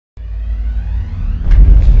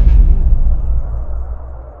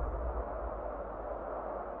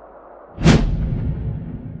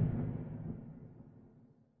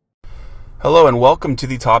Hello and welcome to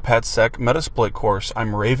the Top Hat Sec Metasploit course.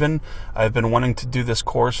 I'm Raven. I've been wanting to do this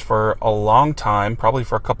course for a long time, probably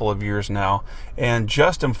for a couple of years now, and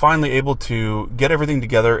just am finally able to get everything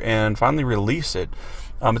together and finally release it.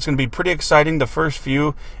 It's going to be pretty exciting. The first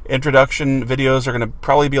few introduction videos are going to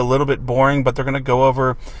probably be a little bit boring, but they're going to go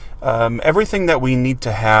over everything that we need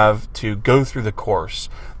to have to go through the course.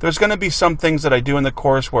 There's going to be some things that I do in the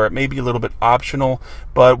course where it may be a little bit optional,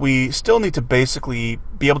 but we still need to basically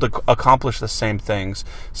be able to accomplish the same things.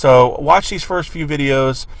 So watch these first few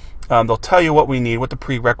videos. They'll tell you what we need, what the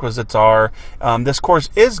prerequisites are. This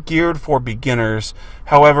course is geared for beginners.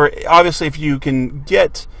 However, obviously if you can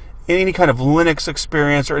get any kind of Linux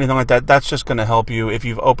experience or anything like that, that's just going to help you. If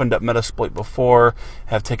you've opened up Metasploit before,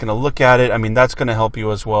 have taken a look at it, I mean, that's going to help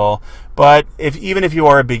you as well. But even if you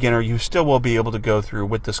are a beginner, you still will be able to go through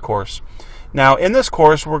with this course. Now, in this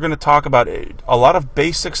course, we're going to talk about a lot of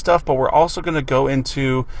basic stuff, but we're also going to go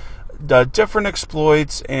into the different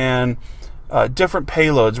exploits and different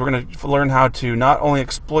payloads. We're going to learn how to not only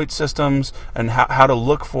exploit systems and how to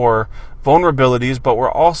look for vulnerabilities, but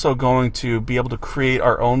we're also going to be able to create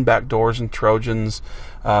our own backdoors and Trojans.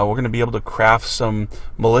 We're going to be able to craft some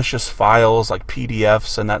malicious files like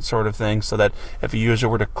PDFs and that sort of thing, so that if a user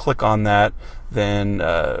were to click on that, then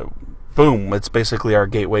boom, it's basically our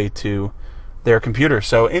gateway to their computer.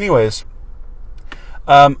 So anyways,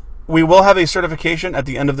 we will have a certification at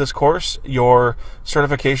the end of this course. Your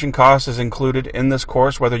certification cost is included in this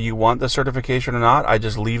course, whether you want the certification or not. I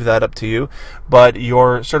just leave that up to you. But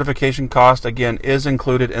your certification cost, again, is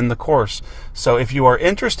included in the course. So if you are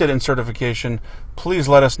interested in certification, please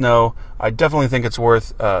let us know. I definitely think it's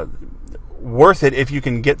worth it if you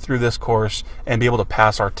can get through this course and be able to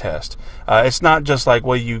pass our test. It's not just like,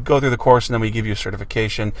 well, you go through the course and then we give you a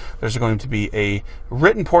certification. There's going to be a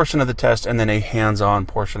written portion of the test and then a hands-on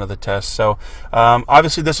portion of the test. So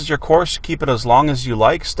obviously this is your course. Keep it as long as you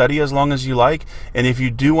like, study as long as you like, and if you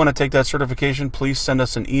do want to take that certification, please send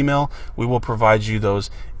us an email. We will provide you those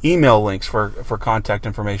email links for contact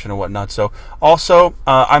information and whatnot. So also,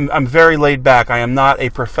 I'm very laid back. I am not a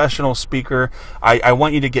professional speaker. I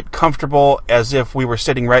want you to get comfortable as if we were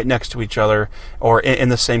sitting right next to each other or in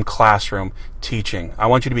the same classroom teaching. I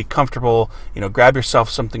want you to be comfortable. Grab yourself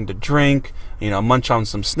something to drink, munch on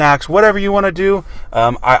some snacks, whatever you want to do.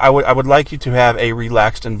 I would like you to have a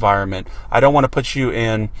relaxed environment. I don't want to put you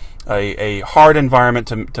in a hard environment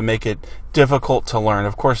to make it difficult to learn.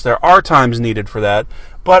 Of course, there are times needed for that,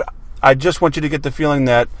 but I just want you to get the feeling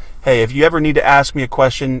that, hey, if you ever need to ask me a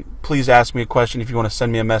question, please ask me a question. If you want to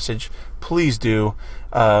send me a message, please do.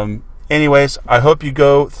 Anyways, I hope you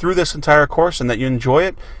go through this entire course and that you enjoy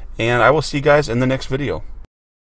it, and I will see you guys in the next video.